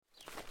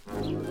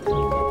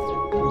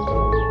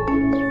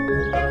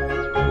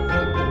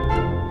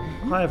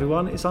Hi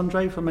everyone, it's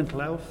Andre from Mental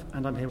Health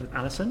and I'm here with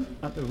Alison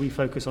at the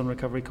Refocus on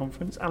Recovery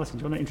conference. Alison,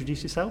 do you want to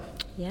introduce yourself?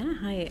 Yeah,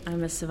 hi,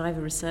 I'm a survivor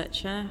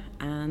researcher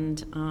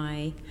and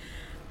I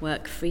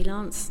work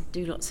freelance,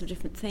 do lots of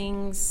different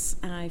things.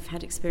 I've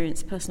had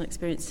personal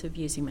experience of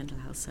using mental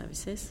health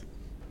services.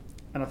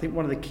 And I think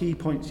one of the key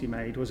points you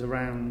made was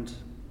around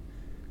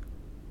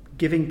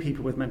giving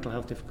people with mental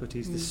health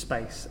difficulties the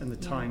space and the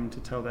time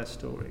to tell their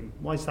story.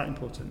 Why is that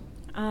important?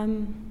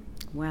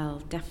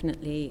 Well,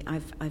 definitely.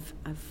 I've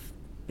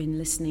been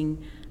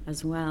listening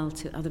as well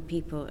to other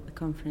people at the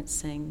conference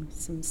saying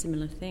some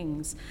similar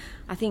things.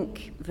 I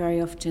think very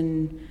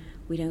often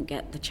we don't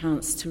get the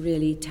chance to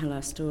really tell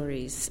our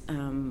stories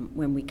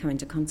when we come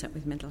into contact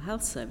with mental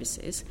health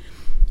services,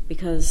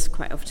 because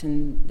quite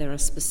often there are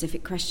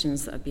specific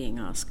questions that are being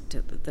asked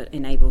that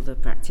enable the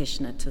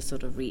practitioner to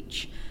sort of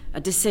reach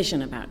a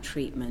decision about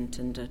treatment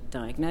and a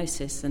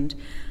diagnosis. And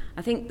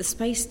I think the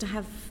space to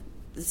have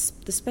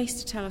the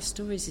space to tell our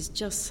stories is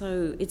just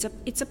so...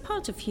 It's a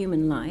part of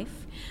human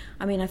life.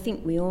 I mean, I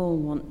think we all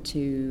want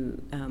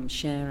to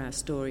share our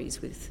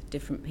stories with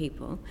different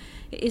people.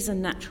 It is a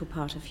natural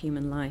part of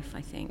human life,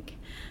 I think.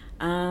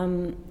 I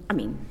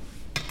mean,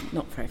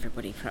 not for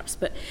everybody, perhaps,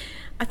 but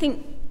I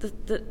think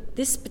that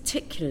this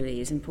particularly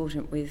is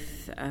important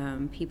with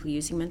people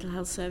using mental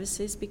health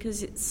services,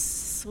 because it's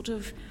sort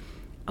of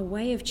a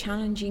way of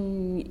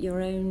challenging your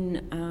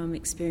own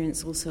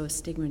experience, also of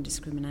stigma and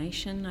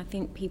discrimination. I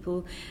think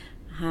people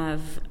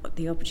have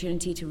the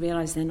opportunity to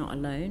realise they're not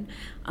alone.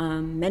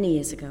 Many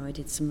years ago, I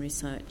did some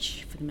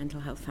research for the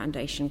Mental Health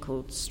Foundation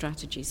called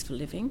Strategies for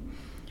Living,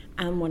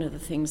 and one of the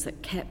things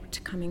that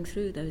kept coming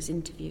through those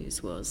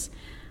interviews was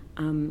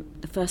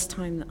the first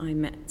time that I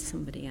met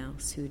somebody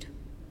else who'd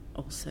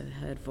also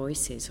heard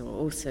voices or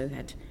also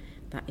had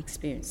that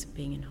experience of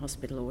being in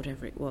hospital or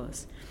whatever it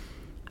was.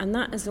 And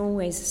that has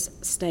always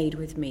stayed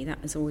with me, that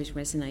has always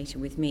resonated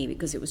with me,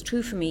 because it was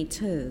true for me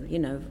too, you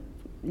know,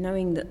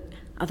 knowing that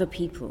other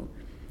people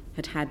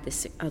had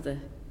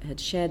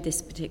shared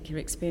this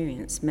particular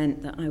experience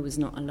meant that I was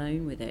not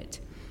alone with it.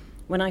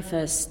 When I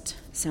first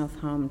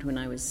self-harmed when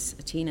I was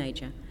a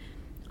teenager,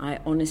 I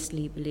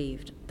honestly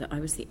believed that I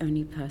was the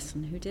only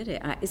person who did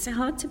it. It's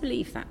hard to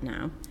believe that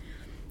now.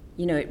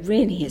 You know, it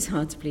really is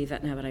hard to believe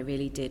that now, but I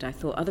really did. I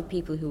thought other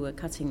people who were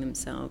cutting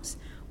themselves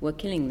were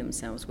killing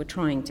themselves, were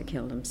trying to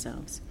kill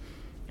themselves.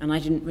 And I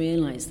didn't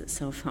realise that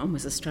self-harm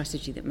was a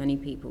strategy that many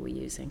people were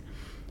using.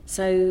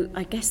 So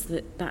I guess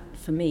that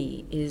for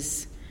me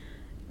is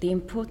the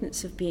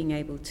importance of being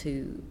able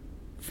to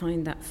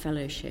find that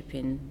fellowship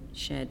in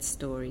shared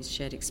stories,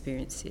 shared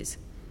experiences,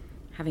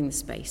 having the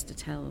space to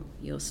tell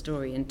your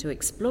story and to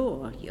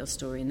explore your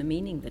story and the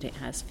meaning that it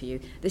has for you.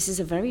 This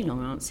is a very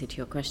long answer to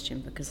your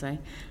question, because I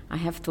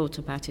have thought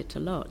about it a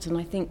lot, and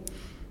I think,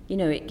 you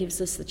know, it gives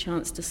us the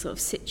chance to sort of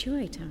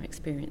situate our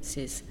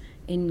experiences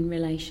in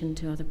relation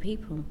to other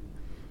people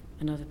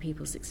and other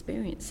people's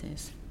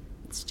experiences.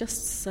 It's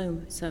just so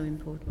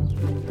important.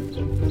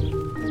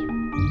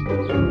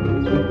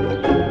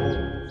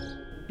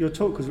 Your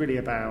talk was really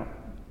about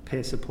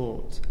peer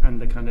support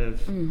and the kind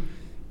of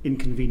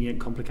inconvenient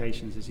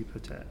complications, as you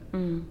put it.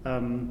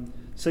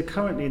 So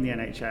currently in the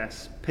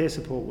NHS, peer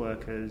support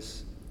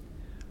workers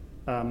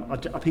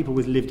are people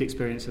with lived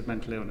experience of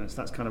mental illness.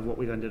 That's kind of what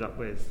we've ended up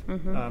with.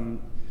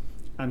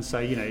 And so,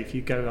 you know, if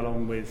you go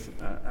along with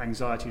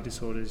anxiety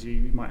disorders,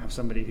 you might have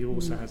somebody who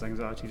also has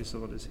anxiety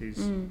disorders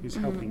who's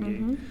helping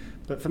you.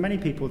 But for many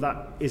people,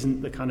 that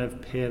isn't the kind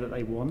of peer that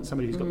they want,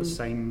 somebody who's got the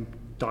same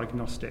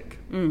diagnostic.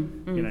 You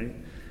know,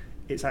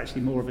 it's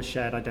actually more of a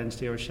shared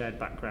identity or a shared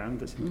background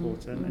that's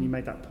important. And you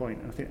made that point,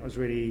 and I think that was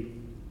really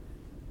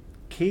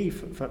key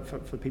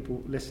for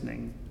people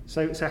listening.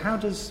 So how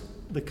does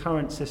the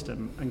current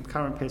system and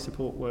current peer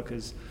support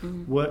workers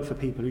work for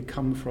people who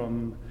come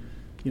from,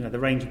 you know, the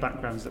range of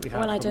backgrounds that we have?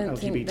 Well, I from don't LGBT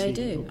think they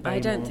do. I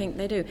don't think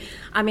they do.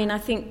 I mean, I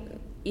think,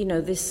 you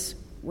know, this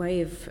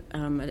way of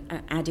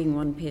adding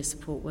one peer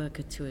support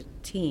worker to a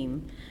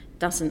team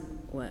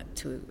doesn't work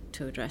to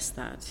address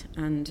that.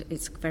 And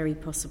it's very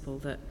possible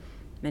that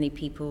many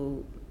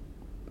people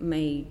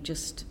may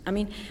just... I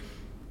mean,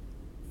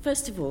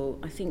 first of all,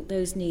 I think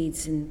those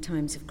needs in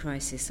times of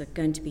crisis are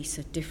going to be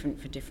so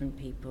different for different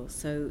people.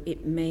 So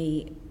it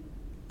may...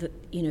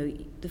 you know,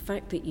 the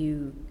fact that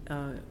you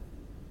are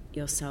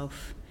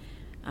yourself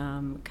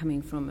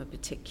coming from a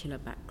particular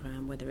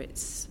background,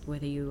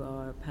 whether you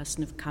are a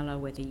person of colour,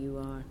 whether you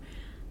are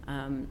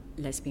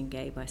lesbian,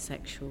 gay,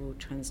 bisexual,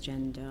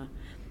 transgender,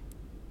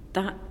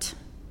 that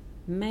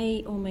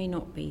may or may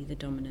not be the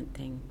dominant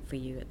thing for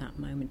you at that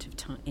moment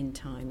of in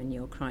time in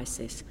your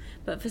crisis.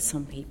 But for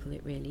some people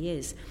it really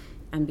is.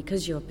 And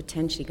because you're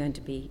potentially going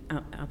to be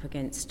up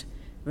against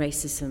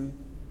racism,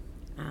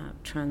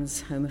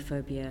 trans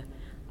homophobia,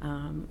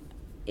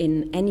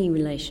 in any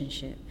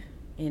relationship,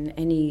 in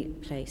any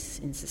place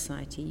in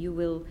society, you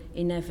will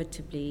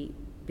inevitably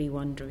be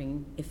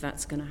wondering if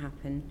that's going to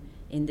happen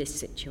in this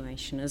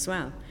situation as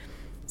well.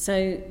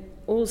 So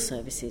all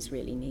services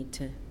really need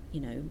to,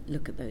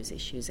 look at those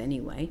issues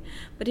anyway.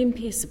 But in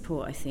peer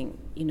support, I think,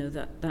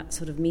 that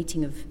sort of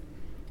meeting of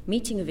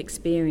meeting of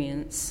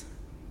experience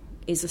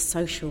is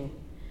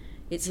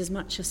it's as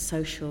much a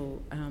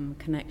social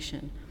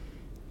connection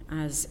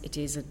as it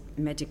is a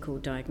medical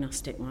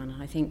diagnostic one.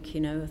 I think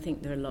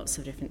there are lots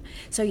of different...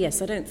 So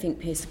yes, I don't think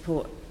peer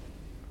support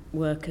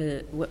work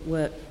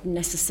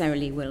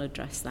necessarily will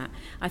address that.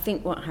 I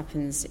think what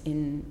happens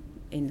in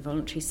the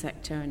voluntary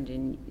sector and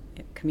in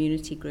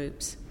community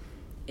groups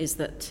is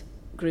that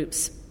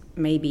groups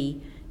may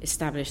be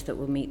established that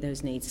will meet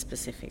those needs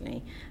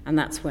specifically, and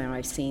that's where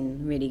I've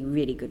seen really,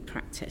 really good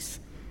practice,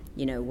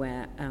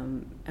 where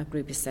a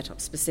group is set up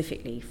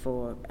specifically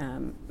for...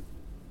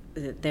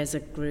 there's a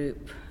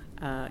group,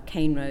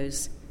 Cane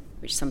Rose,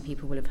 which some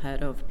people will have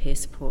heard of, peer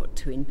support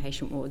to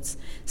inpatient wards,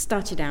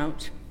 started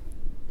out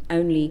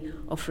only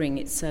offering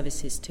its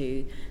services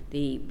to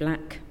the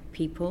black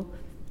people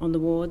on the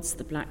wards,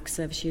 the black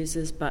service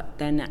users, but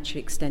then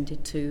actually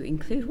extended to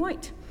include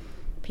white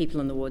people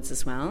on the wards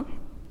as well.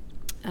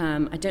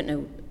 I don't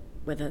know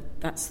whether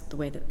that's the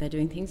way that they're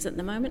doing things at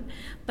the moment,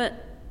 but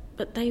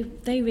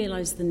they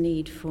realise the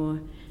need for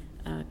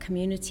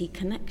community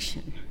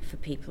connection for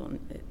people on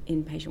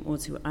inpatient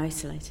wards who are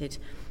isolated,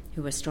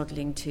 who are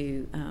struggling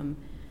to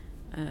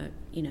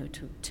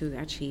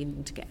actually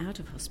even to get out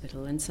of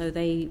hospital, and so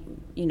they,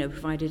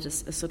 provided a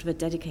sort of a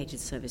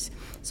dedicated service.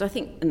 So I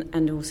think,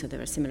 and also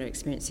there are similar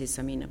experiences.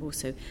 I mean, I've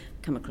also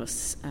come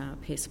across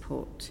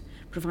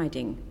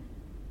providing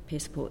peer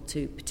support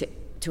to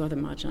other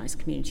marginalised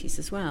communities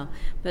as well.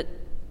 But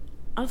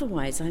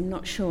otherwise, I'm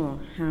not sure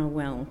how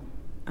well,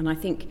 and I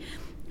think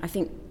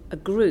a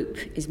group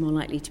is more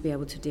likely to be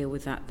able to deal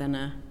with that than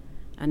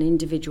an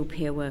individual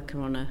peer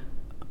worker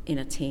in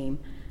a team.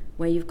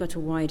 Where you've got a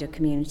wider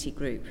community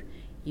group,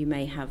 you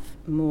may have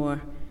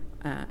more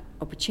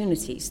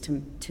opportunities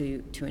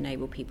to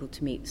enable people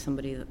to meet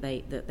somebody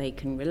that they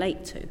can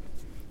relate to.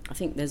 I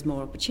think there's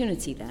more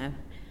opportunity there,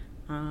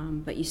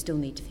 but you still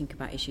need to think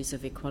about issues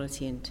of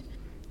equality and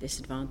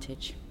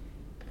disadvantage,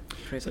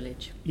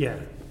 privilege. So, yeah,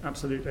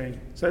 absolutely.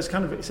 So it's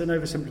an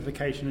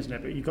oversimplification, isn't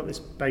it? But you've got this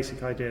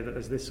basic idea that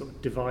there's this sort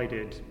of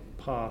divided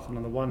path, and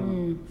on the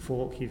one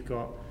fork you've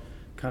got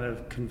kind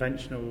of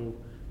conventional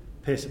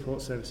peer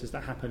support services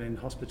that happen in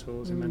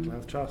hospitals and mental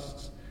health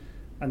trusts,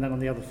 and then on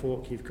the other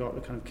fork you've got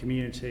the kind of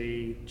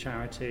community,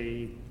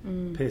 charity,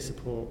 peer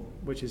support,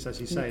 which is, as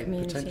you say,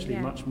 potentially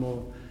much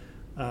more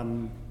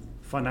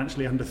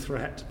financially under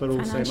threat, but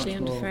also much more...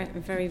 under threat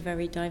and very,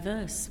 very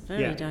diverse,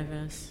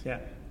 diverse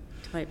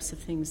types of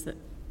things that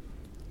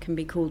can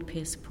be called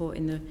peer support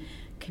in the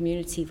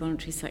community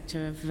voluntary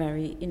sector are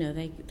very,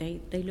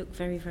 they look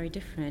very, very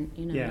different,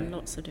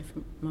 lots of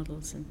different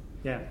models and...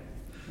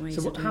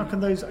 So how can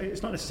those...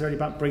 It's not necessarily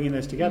about bringing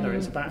those together,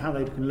 it's about how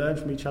they can learn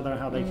from each other,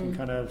 how they can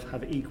kind of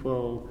have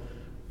equal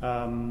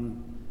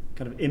kind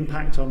of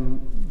impact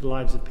on the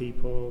lives of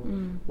people.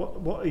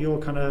 What are your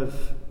kind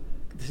of...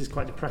 This is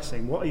quite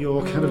depressing. What are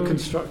your kind of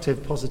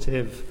constructive,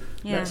 positive...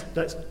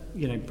 Let's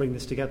bring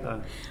this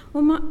together.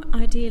 Well,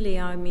 ideally,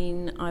 I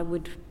mean, I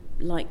would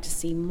like to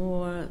see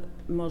more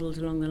modelled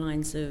along the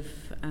lines of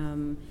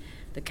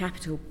the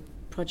Capital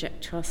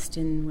Project Trust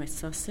in West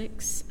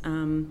Sussex,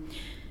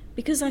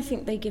 because I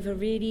think they give a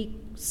really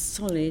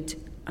solid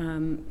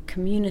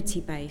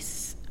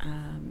community-based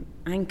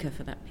anchor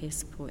for that peer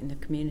support in the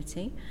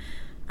community,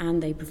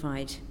 and they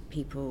provide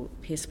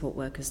peer support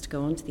workers to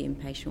go onto the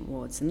inpatient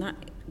wards, and that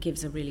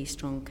gives a really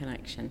strong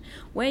connection.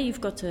 Where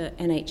you've got a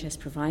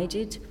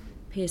NHS-provided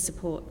peer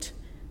support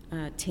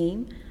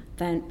team,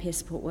 then peer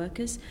support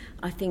workers,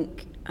 I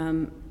think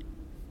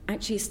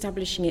actually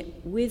establishing it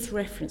with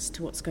reference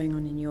to what's going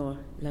on in your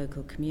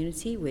local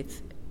community,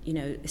 with,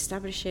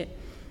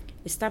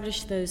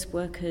 establish those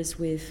workers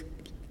with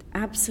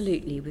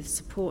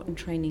support and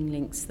training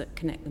links that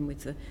connect them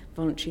with the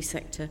voluntary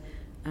sector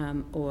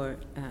or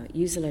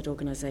user-led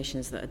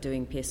organisations that are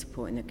doing peer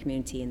support in the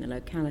community, in the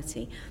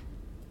locality.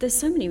 There's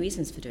so many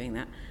reasons for doing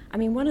that. I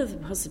mean, one of the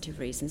positive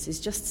reasons is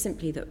just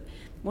simply that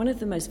one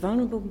of the most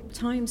vulnerable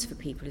times for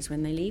people is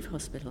when they leave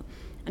hospital.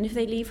 And if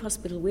they leave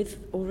hospital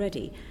with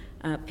already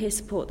peer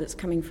support that's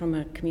coming from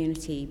a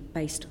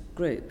community-based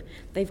group,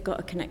 they've got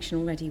a connection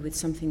already with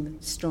something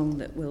strong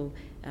that will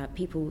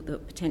people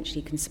that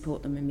potentially can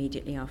support them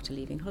immediately after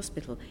leaving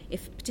hospital,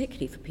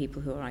 particularly for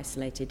people who are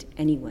isolated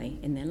anyway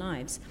in their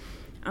lives.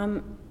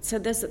 So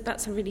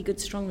that's a really good,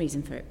 strong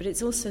reason for it. But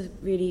it's also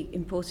really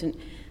important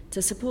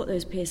to support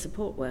those peer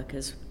support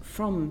workers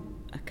from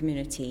a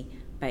community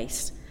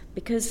base,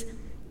 because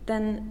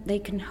then they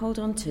can hold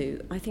on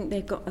to, I think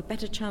they've got a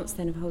better chance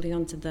then of holding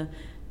on to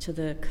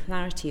the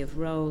clarity of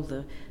role,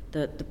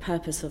 the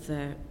purpose of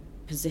their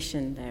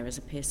position there as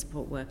a peer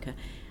support worker.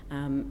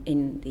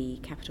 In the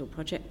Capital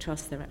Project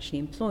Trust, they're actually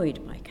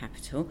employed by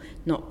Capital,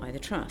 not by the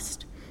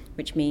Trust,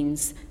 which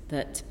means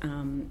that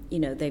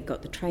they've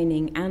got the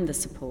training and the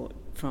support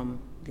from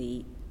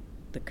the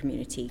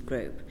community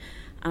group.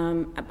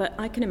 But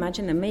I can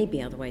imagine there may be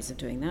other ways of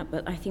doing that,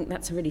 but I think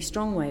that's a really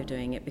strong way of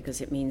doing it,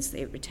 because it means that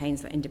it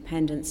retains that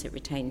independence, it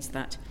retains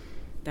that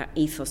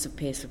ethos of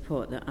peer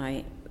support that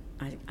I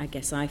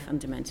guess I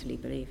fundamentally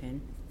believe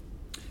in.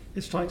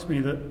 It strikes me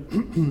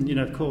that,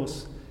 of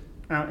course,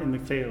 out in the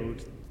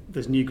field,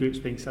 there's new groups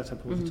being set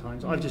up all the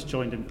time. So I've just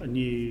joined a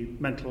new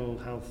mental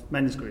health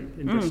men's group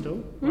in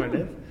Bristol, where I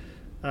live.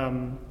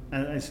 And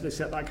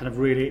it's at that kind of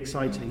really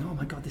exciting, oh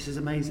my God, this is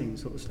amazing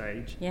sort of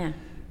stage. Yeah.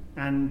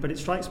 But it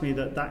strikes me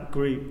that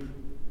group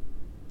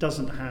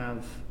doesn't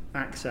have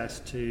access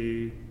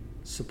to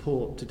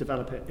support to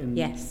develop it in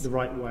the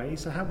right way.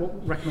 So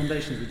what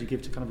recommendations would you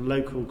give to kind of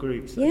local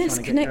groups that are trying to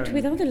get connect going?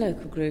 with other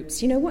local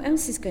groups. You know, what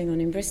else is going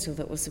on in Bristol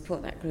that will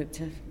support that group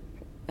to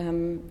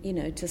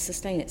to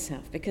sustain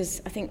itself?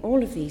 Because I think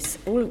all of these,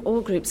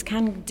 all groups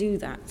can do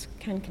that,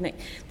 can connect.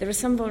 There are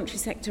some voluntary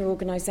sector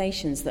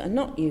organisations that are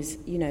not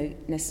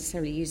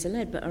necessarily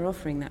user-led, but are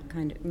offering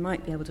that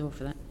might be able to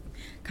offer that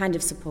kind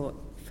of support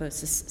for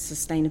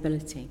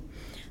sustainability.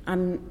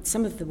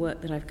 Some of the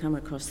work that I've come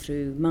across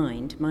through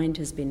Mind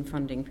has been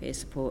funding peer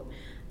support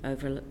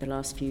over the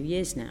last few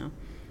years now,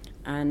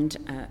 and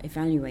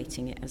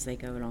evaluating it as they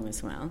go along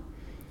as well.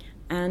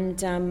 And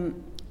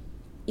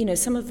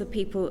some of the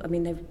people, I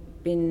mean, they've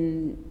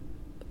been.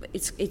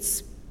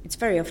 It's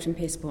very often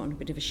peer support on a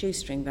bit of a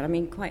shoestring, but I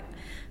mean, quite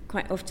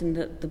often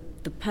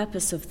the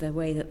purpose of the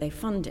way that they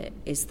fund it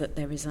is that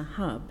there is a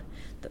hub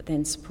that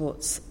then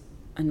supports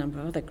a number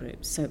of other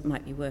groups. So it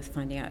might be worth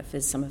finding out if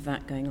there's some of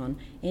that going on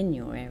in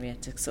your area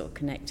to sort of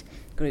connect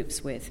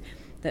groups with,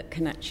 that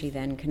can actually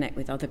then connect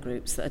with other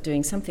groups that are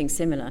doing something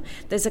similar.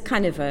 There's a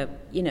kind of a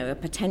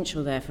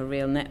potential there for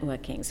real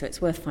networking, so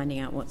it's worth finding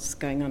out what's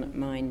going on at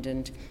Mind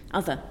and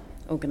other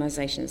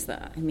organisations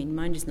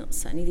Mind is not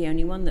certainly the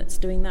only one that's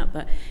doing that,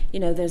 but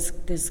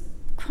there's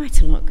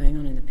quite a lot going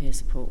on in the peer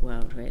support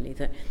world, really,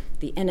 that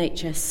the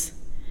NHS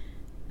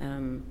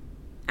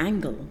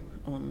angle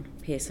on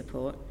peer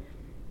support,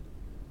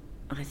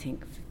 I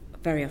think,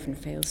 very often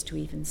fails to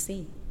even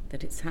see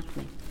that it's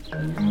happening.